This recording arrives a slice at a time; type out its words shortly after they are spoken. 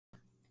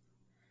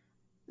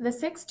The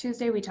sixth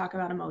Tuesday, we talk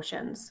about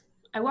emotions.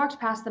 I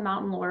walked past the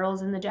mountain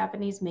laurels and the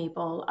Japanese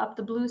maple, up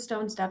the blue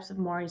stone steps of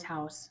Morrie's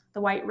house.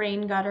 The white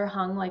rain gutter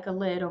hung like a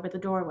lid over the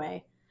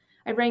doorway.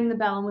 I rang the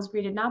bell and was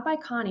greeted not by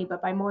Connie, but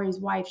by Morrie's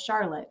wife,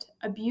 Charlotte,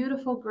 a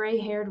beautiful gray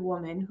haired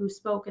woman who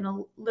spoke in a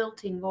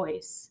lilting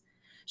voice.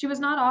 She was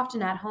not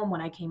often at home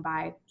when I came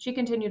by. She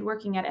continued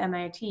working at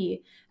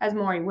MIT, as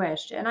Morrie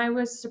wished, and I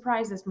was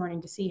surprised this morning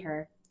to see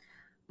her.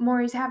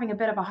 Morrie's having a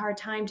bit of a hard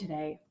time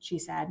today, she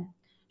said.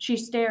 She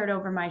stared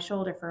over my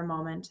shoulder for a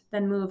moment,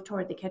 then moved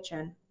toward the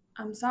kitchen.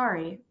 I'm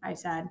sorry, I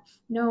said.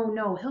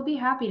 No, he'll be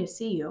happy to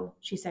see you,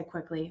 she said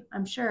quickly.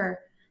 I'm sure.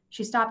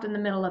 She stopped in the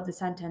middle of the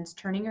sentence,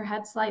 turning her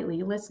head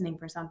slightly, listening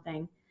for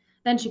something.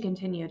 Then she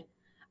continued,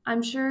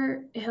 I'm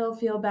sure he'll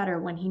feel better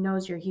when he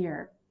knows you're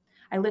here.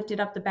 I lifted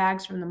up the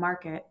bags from the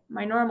market,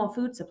 my normal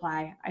food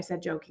supply, I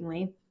said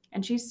jokingly,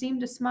 and she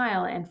seemed to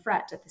smile and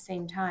fret at the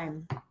same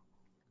time.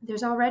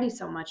 There's already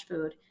so much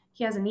food.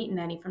 He hasn't eaten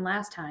any from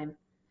last time.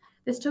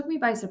 This took me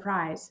by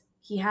surprise.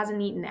 He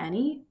hasn't eaten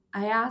any?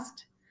 I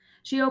asked.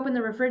 She opened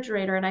the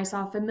refrigerator and I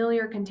saw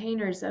familiar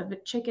containers of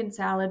chicken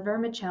salad,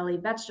 vermicelli,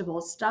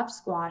 vegetables, stuffed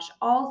squash,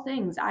 all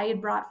things I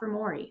had brought for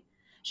Morrie.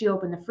 She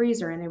opened the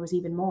freezer and there was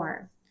even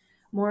more.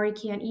 Morrie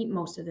can't eat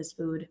most of this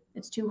food.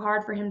 It's too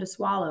hard for him to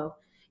swallow.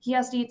 He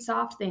has to eat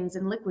soft things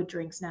and liquid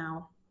drinks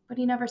now. But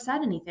he never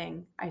said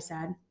anything, I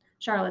said.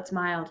 Charlotte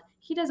smiled.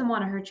 He doesn't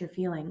want to hurt your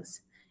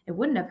feelings. It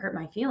wouldn't have hurt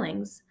my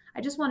feelings. I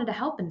just wanted to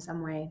help in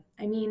some way.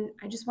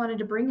 I just wanted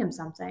to bring him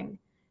something.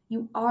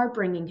 You are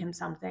bringing him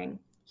something.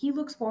 He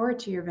looks forward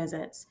to your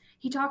visits.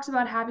 He talks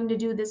about having to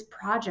do this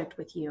project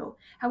with you,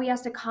 how he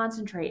has to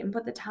concentrate and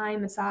put the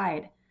time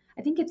aside.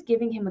 I think it's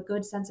giving him a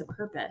good sense of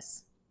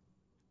purpose.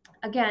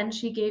 Again,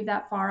 she gave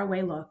that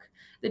faraway look,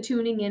 the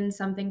tuning in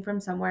something from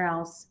somewhere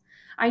else.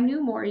 I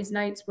knew Morrie's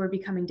nights were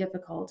becoming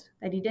difficult,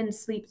 that he didn't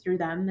sleep through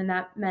them, and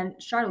that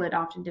meant Charlotte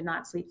often did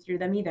not sleep through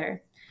them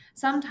either.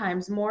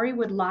 Sometimes Morrie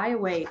would lie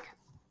awake,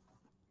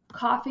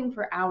 coughing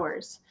for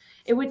hours.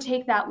 It would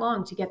take that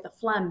long to get the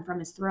phlegm from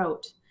his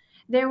throat.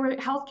 There were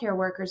healthcare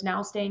workers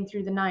now staying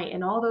through the night,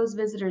 and all those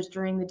visitors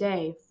during the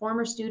day,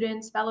 former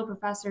students, fellow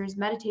professors,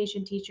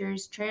 meditation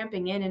teachers,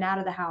 tramping in and out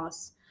of the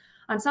house.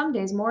 On some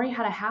days, Morrie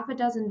had a half a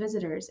dozen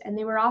visitors, and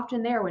they were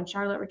often there when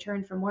Charlotte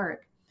returned from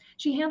work.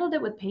 She handled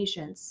it with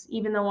patience,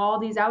 even though all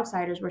these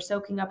outsiders were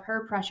soaking up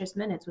her precious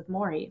minutes with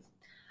Morrie.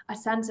 A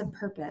sense of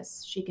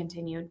purpose, she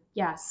continued.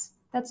 Yes,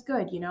 that's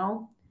good, you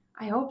know.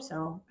 I hope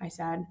so, I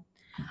said.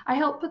 I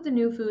helped put the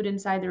new food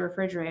inside the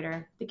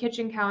refrigerator. The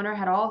kitchen counter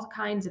had all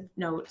kinds of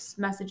notes,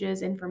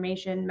 messages,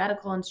 information,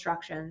 medical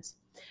instructions.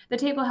 The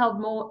table held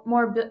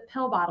more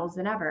pill bottles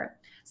than ever.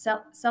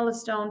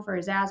 Celestone for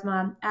his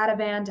asthma,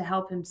 Ativan to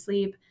help him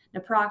sleep,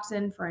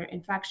 naproxen for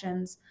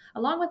infections,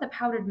 along with a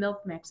powdered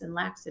milk mix and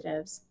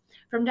laxatives.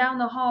 From down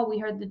the hall, we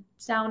heard the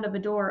sound of a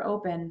door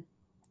open.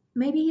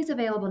 Maybe he's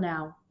available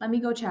now. Let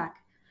me go check.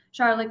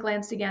 Charlotte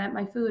glanced again at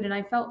my food, and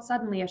I felt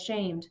suddenly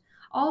ashamed.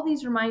 All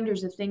these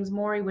reminders of things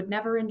Morrie would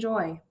never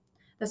enjoy.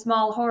 The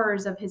small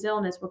horrors of his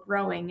illness were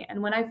growing,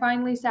 and when I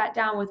finally sat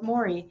down with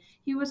Morrie,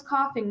 he was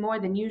coughing more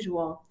than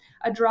usual,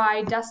 a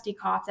dry, dusty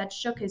cough that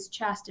shook his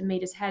chest and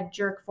made his head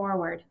jerk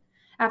forward.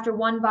 After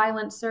one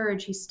violent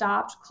surge, he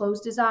stopped,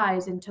 closed his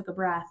eyes, and took a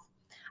breath.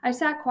 I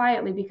sat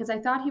quietly because I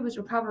thought he was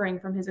recovering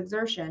from his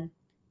exertion.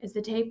 Is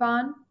the tape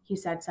on? He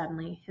said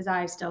suddenly, his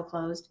eyes still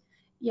closed.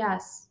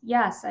 Yes,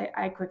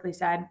 I quickly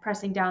said,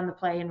 pressing down the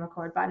play and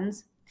record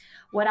buttons.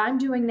 What I'm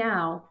doing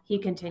now, he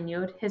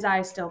continued, his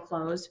eyes still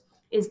closed,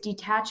 is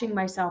detaching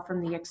myself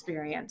from the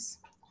experience.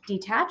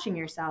 Detaching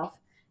yourself?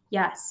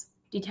 Yes,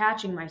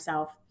 detaching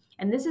myself.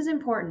 And this is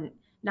important,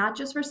 not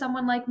just for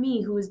someone like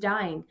me who is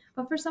dying,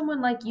 but for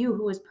someone like you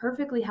who is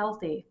perfectly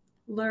healthy.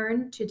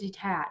 Learn to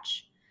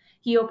detach.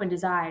 He opened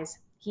his eyes.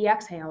 He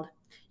exhaled.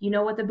 You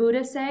know what the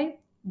Buddhists say?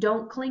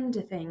 Don't cling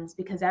to things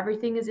because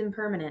everything is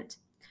impermanent.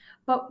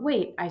 But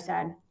wait, I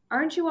said,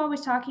 aren't you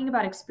always talking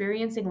about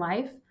experiencing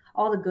life?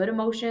 All the good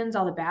emotions,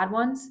 all the bad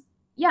ones?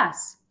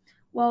 Yes.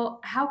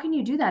 Well, how can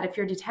you do that if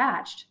you're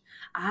detached?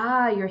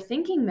 Ah, you're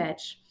thinking,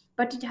 Mitch.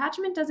 But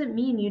detachment doesn't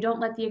mean you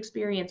don't let the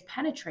experience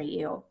penetrate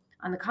you.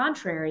 On the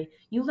contrary,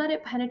 you let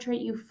it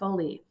penetrate you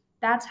fully.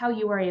 That's how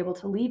you are able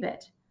to leave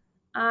it.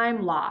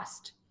 I'm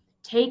lost.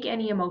 Take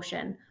any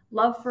emotion,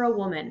 love for a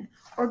woman,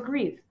 or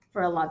grief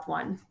for a loved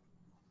one,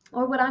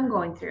 or what I'm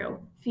going through,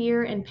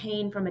 fear and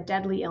pain from a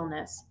deadly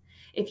illness.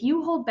 If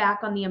you hold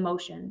back on the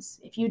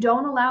emotions, if you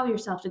don't allow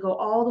yourself to go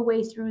all the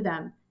way through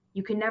them,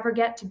 you can never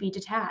get to be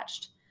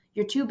detached.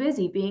 You're too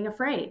busy being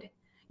afraid.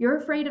 You're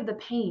afraid of the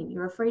pain.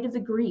 You're afraid of the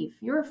grief.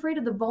 You're afraid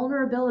of the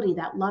vulnerability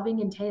that loving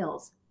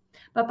entails.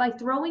 But by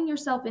throwing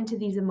yourself into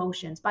these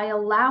emotions, by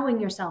allowing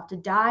yourself to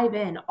dive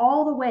in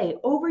all the way,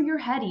 over your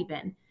head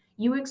even,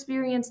 you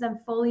experience them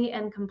fully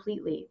and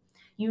completely.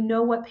 You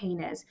know what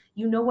pain is.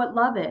 You know what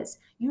love is.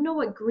 You know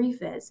what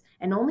grief is.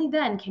 And only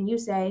then can you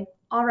say,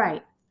 all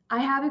right, I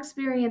have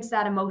experienced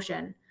that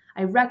emotion.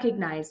 I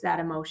recognize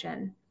that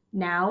emotion.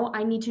 Now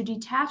I need to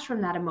detach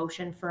from that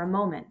emotion for a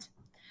moment.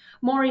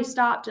 Morrie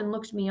stopped and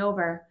looked me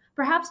over,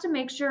 perhaps to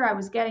make sure I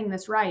was getting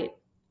this right.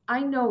 I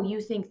know you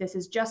think this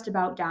is just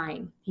about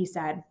dying, he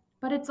said,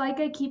 but it's like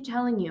I keep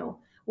telling you.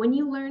 When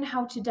you learn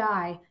how to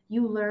die,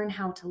 you learn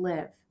how to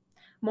live.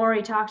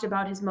 Morrie talked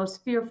about his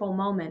most fearful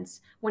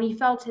moments, when he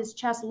felt his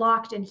chest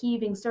locked in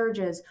heaving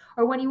surges,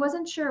 or when he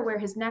wasn't sure where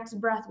his next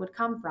breath would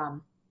come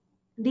from.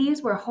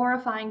 These were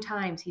horrifying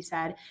times, he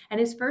said, and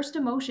his first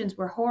emotions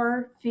were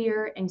horror,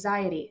 fear,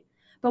 anxiety.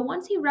 But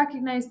once he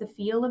recognized the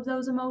feel of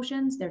those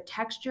emotions, their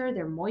texture,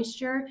 their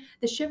moisture,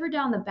 the shiver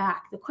down the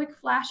back, the quick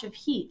flash of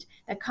heat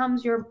that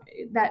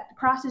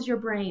crosses your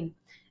brain,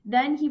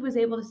 then he was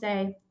able to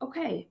say,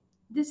 "Okay,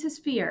 this is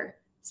fear.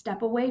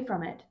 Step away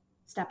from it.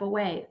 Step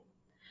away."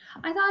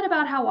 I thought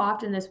about how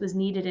often this was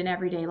needed in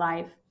everyday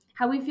life,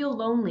 how we feel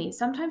lonely,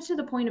 sometimes to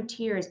the point of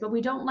tears, but we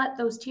don't let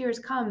those tears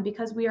come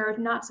because we are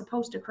not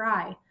supposed to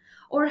cry.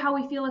 Or how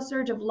we feel a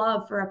surge of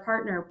love for a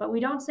partner, but we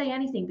don't say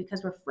anything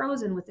because we're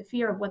frozen with the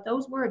fear of what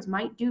those words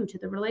might do to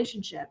the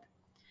relationship.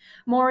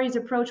 Morrie's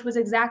approach was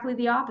exactly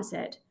the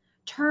opposite.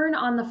 Turn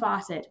on the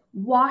faucet,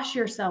 wash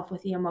yourself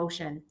with the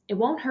emotion. It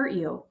won't hurt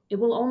you, it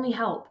will only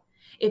help.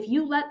 If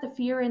you let the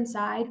fear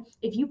inside,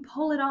 if you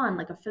pull it on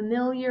like a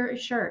familiar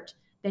shirt,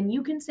 then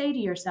you can say to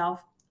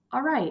yourself,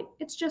 all right,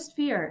 it's just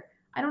fear.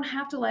 I don't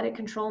have to let it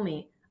control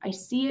me. I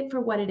see it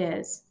for what it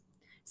is.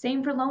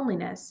 Same for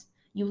loneliness.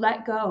 You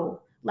let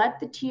go,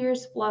 let the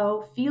tears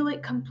flow, feel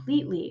it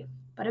completely,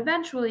 but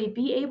eventually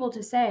be able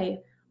to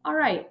say, all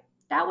right,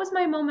 that was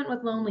my moment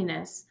with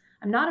loneliness.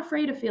 I'm not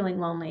afraid of feeling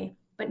lonely,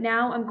 but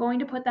now I'm going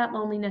to put that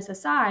loneliness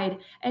aside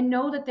and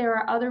know that there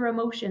are other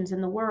emotions in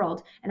the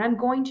world, and I'm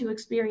going to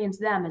experience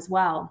them as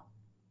well.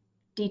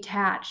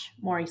 Detach,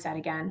 Morrie said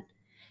again.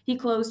 He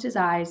closed his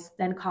eyes,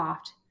 then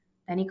coughed.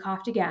 Then he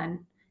coughed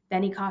again.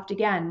 Then he coughed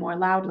again, more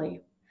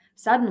loudly.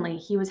 Suddenly,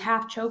 he was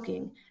half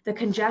choking, the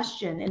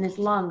congestion in his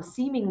lungs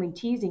seemingly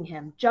teasing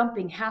him,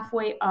 jumping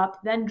halfway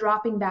up, then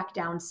dropping back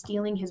down,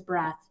 stealing his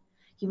breath.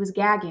 He was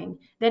gagging,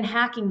 then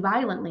hacking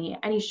violently,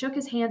 and he shook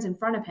his hands in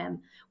front of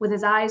him. With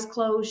his eyes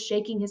closed,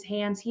 shaking his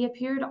hands, he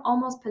appeared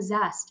almost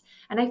possessed,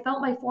 and I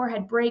felt my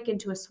forehead break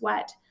into a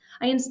sweat.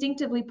 I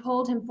instinctively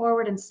pulled him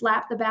forward and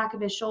slapped the back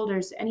of his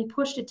shoulders, and he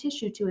pushed a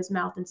tissue to his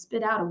mouth and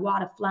spit out a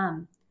wad of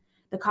phlegm.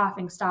 The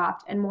coughing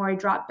stopped, and Morrie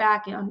dropped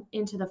back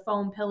into the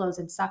foam pillows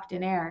and sucked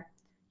in air.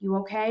 You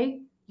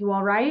okay? You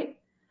all right?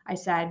 I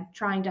said,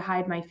 trying to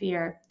hide my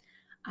fear.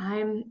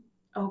 I'm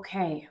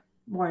okay,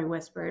 Morrie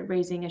whispered,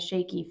 raising a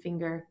shaky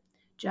finger.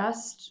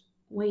 Just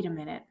wait a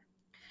minute.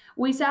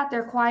 We sat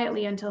there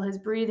quietly until his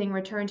breathing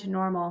returned to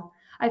normal.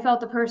 I felt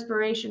the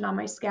perspiration on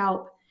my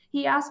scalp.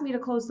 He asked me to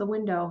close the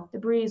window. The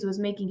breeze was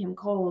making him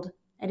cold.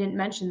 I didn't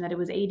mention that it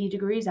was 80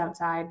 degrees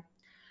outside.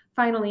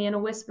 Finally, in a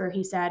whisper,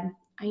 he said,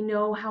 I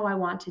know how I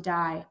want to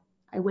die.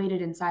 I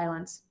waited in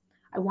silence.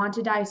 I want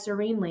to die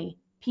serenely,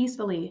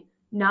 peacefully,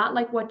 not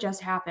like what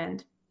just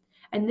happened.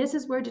 And this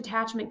is where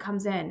detachment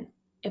comes in.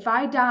 If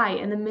I die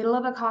in the middle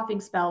of a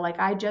coughing spell like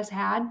I just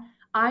had,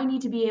 I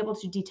need to be able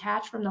to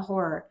detach from the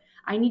horror.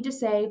 I need to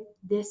say,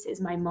 this is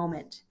my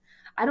moment.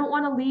 I don't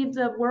want to leave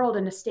the world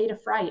in a state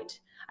of fright.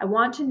 I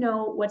want to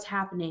know what's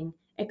happening,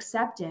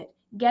 accept it,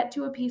 get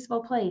to a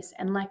peaceful place,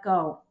 and let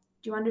go.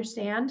 Do you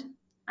understand?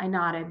 I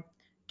nodded.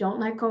 Don't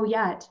let go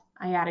yet,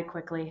 I added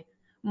quickly.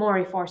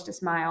 Morrie forced a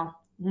smile.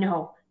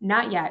 No,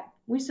 not yet.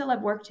 We still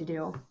have work to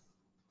do.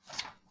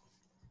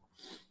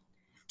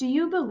 Do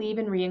you believe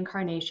in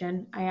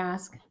reincarnation? I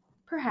asked.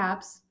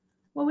 Perhaps.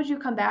 What would you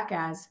come back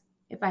as?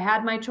 If I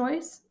had my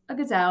choice, a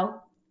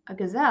gazelle. A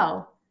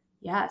gazelle?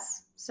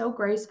 Yes, so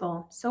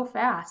graceful, so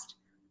fast.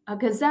 A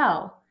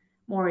gazelle.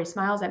 Morrie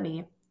smiles at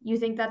me. You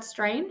think that's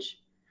strange?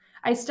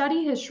 I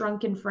study his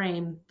shrunken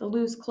frame, the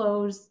loose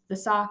clothes, the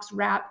socks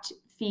wrapped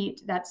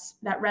feet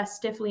that rest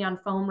stiffly on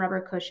foam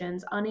rubber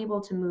cushions, unable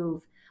to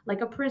move,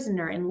 like a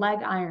prisoner in leg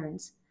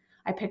irons.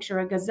 I picture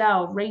a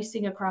gazelle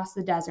racing across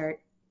the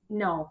desert.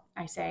 No,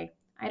 I say,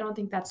 I don't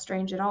think that's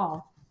strange at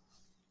all.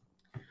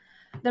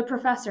 The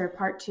Professor,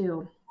 Part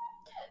 2.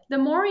 The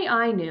Morrie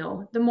I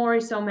knew, the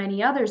Morrie so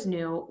many others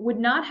knew, would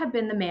not have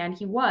been the man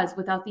he was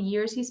without the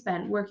years he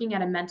spent working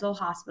at a mental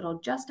hospital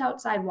just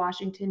outside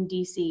Washington,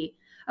 D.C.,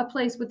 a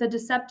place with the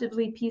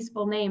deceptively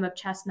peaceful name of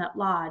Chestnut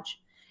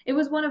Lodge. It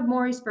was one of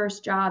Morrie's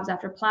first jobs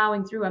after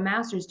plowing through a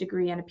master's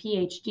degree and a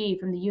PhD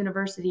from the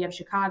University of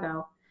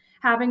Chicago.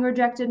 Having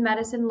rejected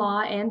medicine,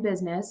 law, and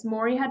business,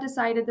 Morrie had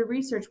decided the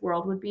research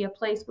world would be a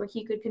place where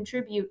he could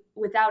contribute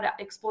without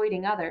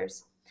exploiting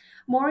others.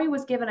 Morrie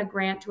was given a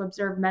grant to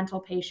observe mental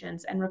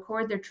patients and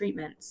record their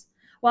treatments.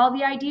 While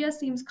the idea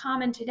seems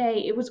common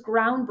today, it was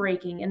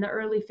groundbreaking in the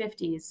early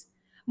 50s.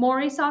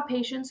 Morrie saw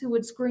patients who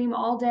would scream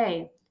all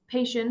day,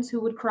 patients who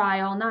would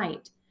cry all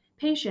night,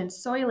 patients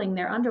soiling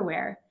their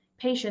underwear,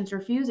 patients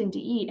refusing to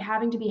eat,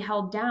 having to be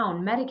held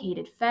down,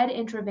 medicated, fed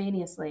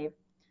intravenously.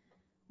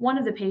 One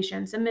of the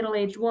patients, a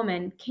middle-aged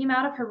woman, came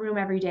out of her room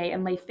every day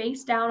and lay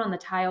face down on the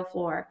tile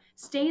floor,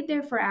 stayed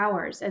there for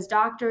hours as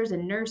doctors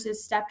and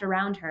nurses stepped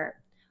around her.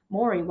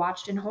 Morrie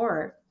watched in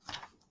horror.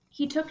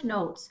 He took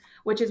notes,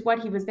 which is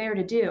what he was there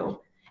to do.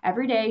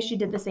 Every day she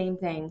did the same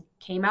thing,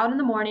 came out in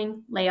the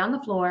morning, lay on the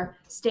floor,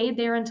 stayed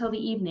there until the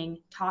evening,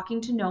 talking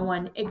to no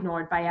one,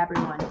 ignored by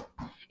everyone.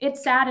 It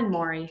saddened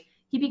Morrie.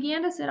 He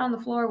began to sit on the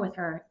floor with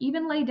her,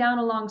 even lay down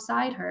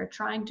alongside her,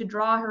 trying to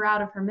draw her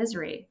out of her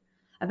misery.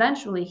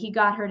 Eventually, he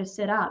got her to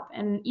sit up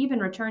and even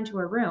return to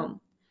her room.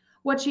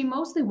 What she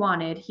mostly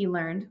wanted, he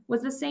learned,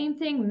 was the same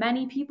thing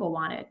many people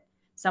wanted: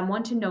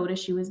 someone to notice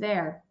she was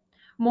there.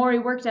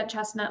 Morrie worked at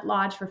Chestnut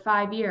Lodge for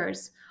 5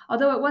 years.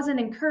 Although it wasn't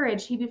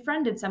encouraged, he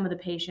befriended some of the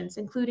patients,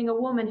 including a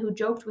woman who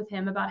joked with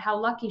him about how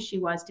lucky she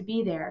was to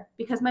be there,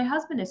 because my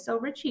husband is so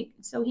rich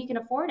so he can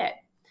afford it.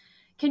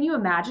 Can you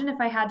imagine if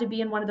I had to be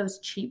in one of those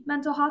cheap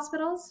mental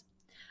hospitals?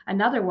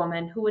 Another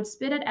woman, who would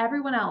spit at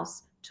everyone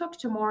else, took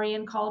to Morrie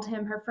and called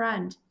him her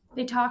friend.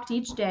 They talked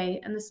each day,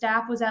 and the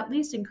staff was at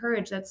least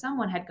encouraged that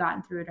someone had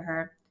gotten through to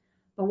her.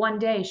 But one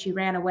day she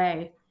ran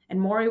away, and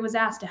Morrie was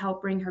asked to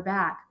help bring her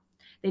back.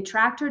 They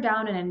tracked her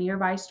down in a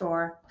nearby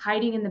store,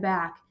 hiding in the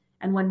back,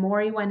 and when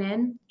Morrie went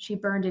in, she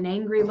burned an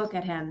angry look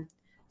at him.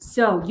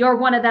 "So, you're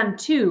one of them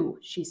too,"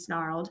 she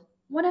snarled.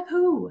 "One of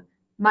who?"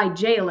 "My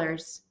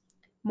jailers."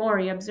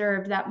 Morrie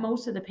observed that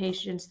most of the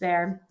patients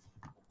there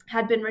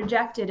had been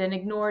rejected and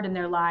ignored in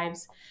their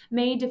lives,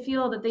 made to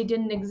feel that they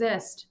didn't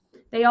exist.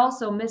 They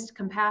also missed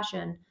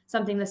compassion,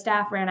 something the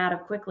staff ran out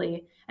of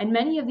quickly, and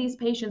many of these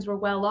patients were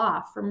well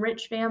off, from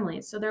rich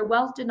families, so their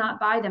wealth did not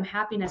buy them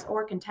happiness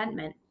or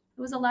contentment.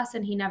 It was a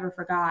lesson he never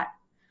forgot.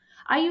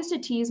 I used to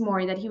tease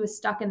Morrie that he was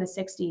stuck in the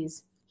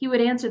 60s. He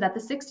would answer that the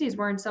 60s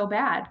weren't so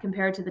bad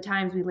compared to the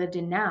times we lived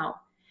in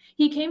now.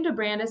 He came to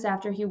Brandis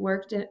after his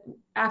work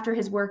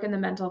in the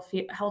mental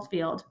health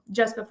field,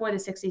 just before the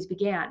 60s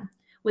began.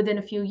 Within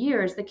a few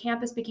years, the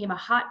campus became a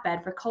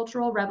hotbed for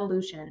cultural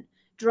revolution: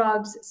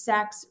 drugs,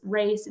 sex,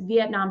 race,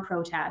 Vietnam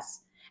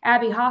protests.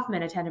 Abby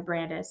Hoffman attended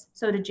Brandis,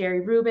 so did Jerry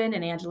Rubin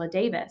and Angela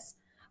Davis.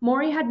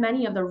 Morrie had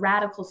many of the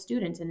radical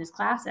students in his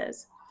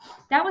classes.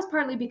 That was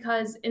partly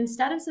because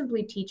instead of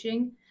simply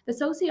teaching, the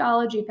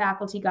sociology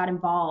faculty got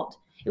involved.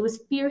 It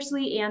was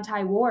fiercely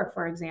anti-war,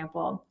 for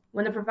example.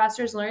 When the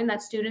professors learned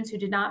that students who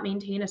did not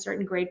maintain a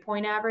certain grade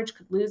point average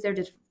could lose their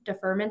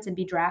deferments and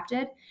be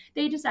drafted,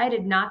 they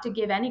decided not to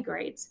give any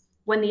grades.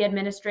 When the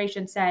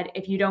administration said,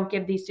 "If you don't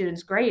give these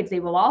students grades,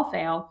 they will all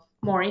fail,"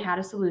 Morrie had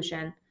a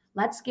solution: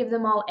 "Let's give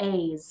them all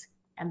A's."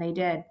 And they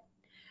did.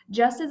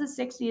 Just as the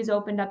 60s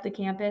opened up the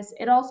campus,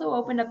 it also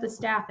opened up the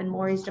staff in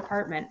Morrie's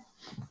department.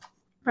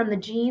 From the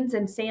jeans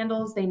and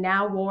sandals they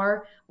now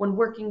wore when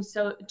working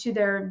to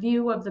their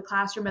view of the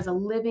classroom as a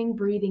living,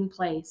 breathing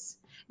place.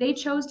 They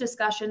chose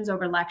discussions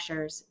over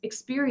lectures,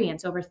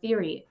 experience over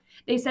theory.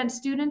 They sent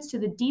students to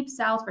the Deep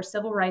South for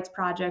civil rights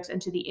projects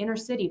and to the inner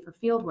city for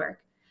fieldwork.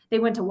 They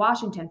went to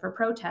Washington for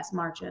protest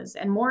marches,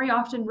 and Morrie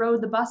often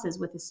rode the buses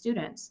with his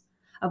students.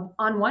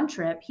 On one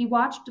trip, he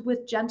watched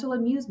with gentle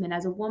amusement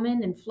as a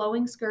woman in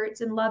flowing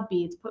skirts and love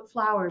beads put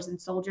flowers in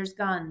soldiers'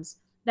 guns,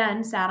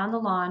 then sat on the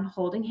lawn,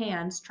 holding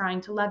hands,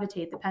 trying to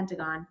levitate the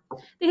Pentagon.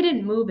 They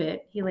didn't move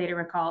it, he later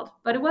recalled,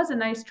 but it was a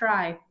nice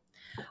try.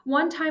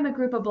 One time, a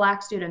group of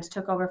Black students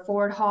took over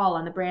Ford Hall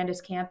on the Brandis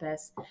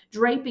campus,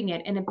 draping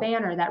it in a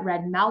banner that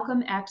read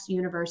Malcolm X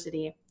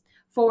University.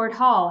 Ford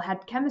Hall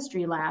had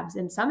chemistry labs,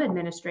 and some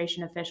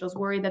administration officials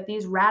worried that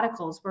these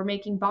radicals were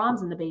making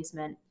bombs in the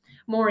basement.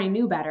 Morrie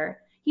knew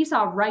better. He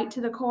saw right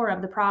to the core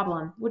of the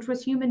problem, which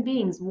was human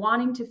beings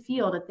wanting to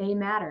feel that they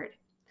mattered.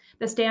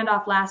 The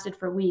standoff lasted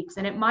for weeks,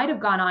 and it might have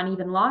gone on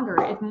even longer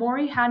if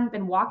Morrie hadn't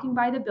been walking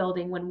by the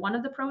building when one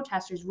of the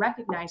protesters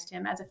recognized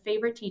him as a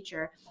favorite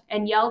teacher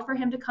and yelled for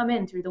him to come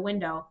in through the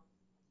window.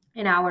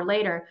 An hour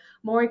later,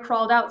 Morrie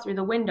crawled out through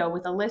the window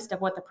with a list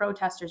of what the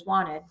protesters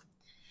wanted.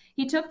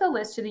 He took the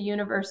list to the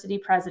university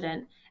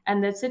president,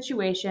 and the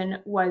situation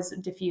was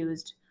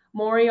diffused.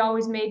 Morrie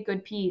always made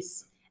good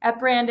peace. At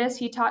Brandis,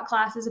 he taught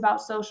classes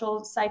about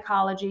social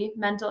psychology,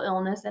 mental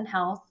illness and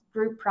health,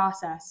 group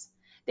process.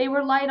 They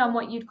were light on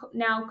what you'd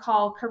now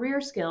call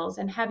career skills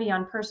and heavy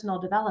on personal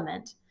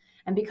development.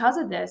 And because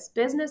of this,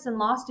 business and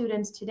law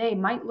students today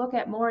might look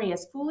at Morrie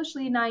as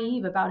foolishly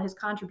naive about his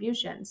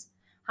contributions.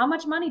 How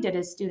much money did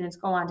his students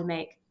go on to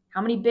make?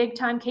 How many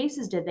big-time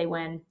cases did they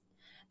win?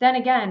 Then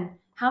again,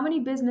 how many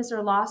business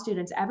or law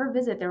students ever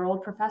visit their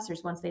old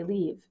professors once they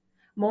leave?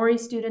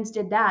 Morrie's students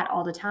did that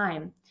all the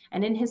time.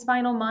 And in his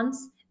final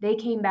months, they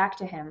came back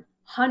to him.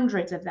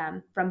 Hundreds of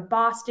them, from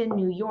Boston,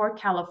 New York,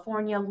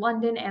 California,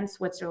 London, and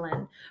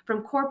Switzerland,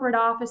 from corporate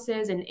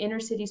offices and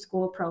inner-city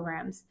school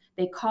programs.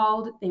 They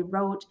called, they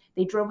wrote,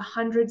 they drove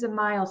hundreds of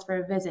miles for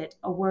a visit,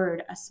 a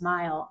word, a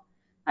smile.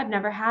 "I've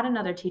never had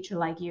another teacher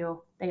like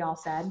you," they all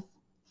said.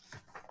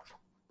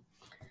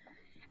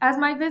 As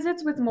my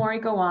visits with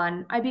Morrie go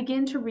on, I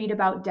begin to read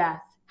about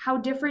death, how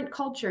different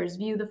cultures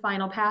view the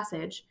final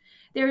passage.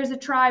 There is a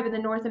tribe in the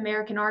North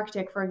American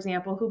Arctic, for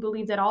example, who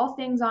believe that all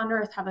things on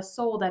Earth have a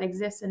soul that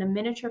exists in a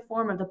miniature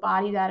form of the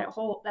body that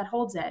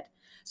holds it,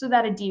 so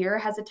that a deer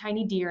has a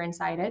tiny deer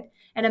inside it,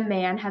 and a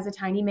man has a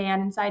tiny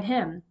man inside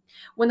him.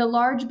 When the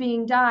large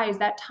being dies,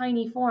 that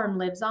tiny form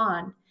lives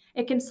on.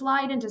 It can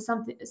slide into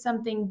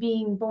something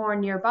being born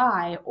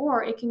nearby,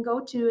 or it can go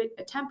to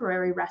a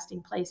temporary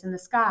resting place in the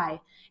sky,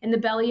 in the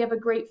belly of a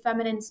great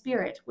feminine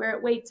spirit, where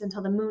it waits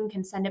until the moon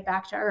can send it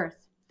back to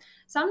Earth.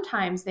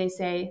 Sometimes, they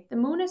say, the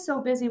moon is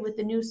so busy with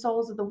the new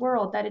souls of the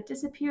world that it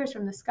disappears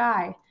from the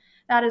sky.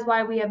 That is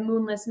why we have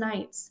moonless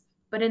nights.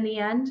 But in the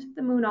end,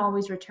 the moon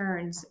always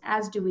returns,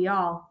 as do we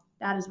all.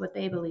 That is what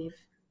they believe.